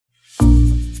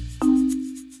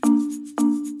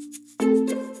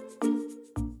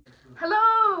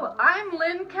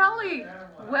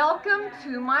Welcome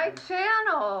to my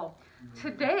channel.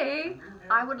 Today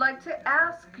I would like to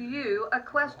ask you a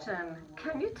question.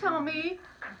 Can you tell me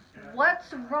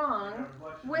what's wrong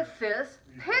with this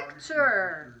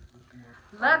picture?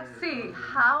 Let's see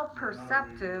how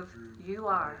perceptive you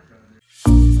are.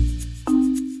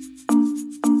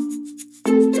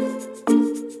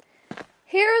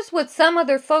 Here's what some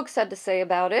other folks had to say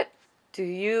about it. Do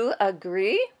you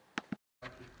agree?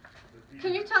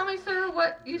 Can you tell me, sir,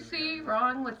 what you see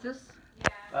wrong with this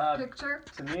picture?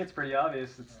 To me, it's pretty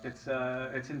obvious. It's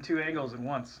in two angles at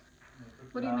once.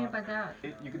 What do you mean by that?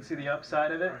 You can see the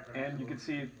upside of it, and you can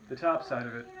see the top side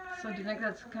of it. So do you think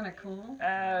that's kind of cool?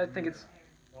 I think it's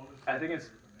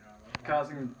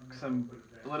causing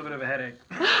a little bit of a headache.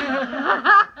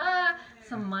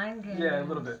 Some mind games. Yeah, a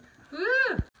little bit.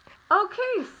 Woo.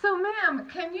 Okay, so ma'am,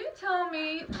 can you tell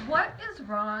me what is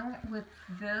wrong with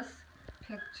this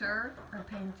picture or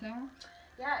painting?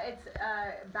 Yeah, it's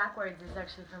backwards. It's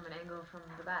actually from an angle from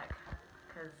the back,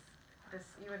 because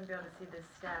you wouldn't be able to see this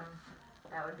stem.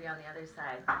 That would be on the other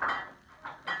side.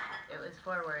 If it was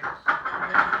forward,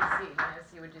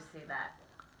 you would just see that.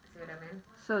 See what I mean?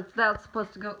 So that's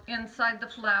supposed to go inside the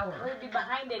flower. It would be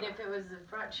behind it if it was the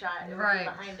front shot. It would be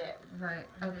behind it. Right.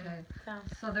 Okay.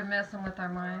 So they're messing with our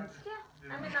minds. Yeah.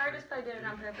 I mean, the artist probably did it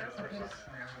on purpose.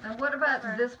 And what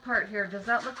about this part here? Does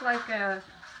that look like a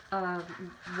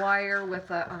wire with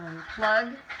a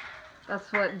plug? That's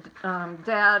what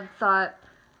Dad thought.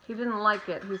 He didn't like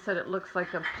it. He said it looks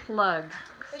like a plug.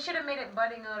 They should have made it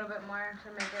budding a little bit more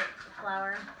to make it a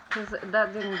flower. Because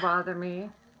that didn't bother me.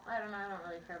 I don't know. I don't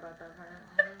really care about that part.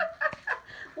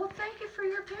 Well, thank you for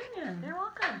your opinion. You're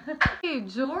welcome. Hey,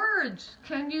 George,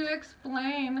 can you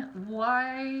explain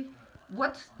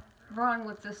what's wrong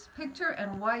with this picture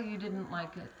and why you didn't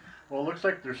like it? Well, it looks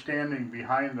like they're standing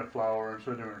behind the flower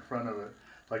instead of in front of it.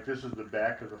 Like this is the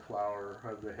back of the flower,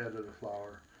 or the head of the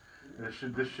flower. And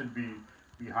this should be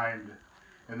behind.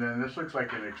 And then this looks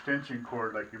like an extension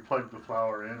cord, like you plug the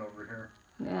flower in over here.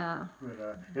 Yeah.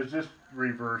 But it's just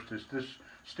reversed. This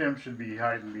stem should be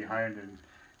hiding behind, and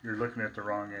you're looking at the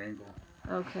wrong angle.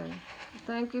 Okay.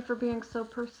 Thank you for being so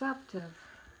perceptive.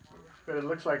 But it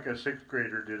looks like a 6th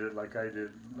grader did it, like I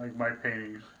did, like my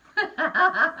paintings.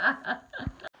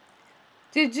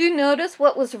 Did you notice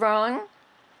what was wrong?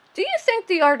 Do you think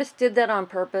the artist did that on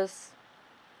purpose?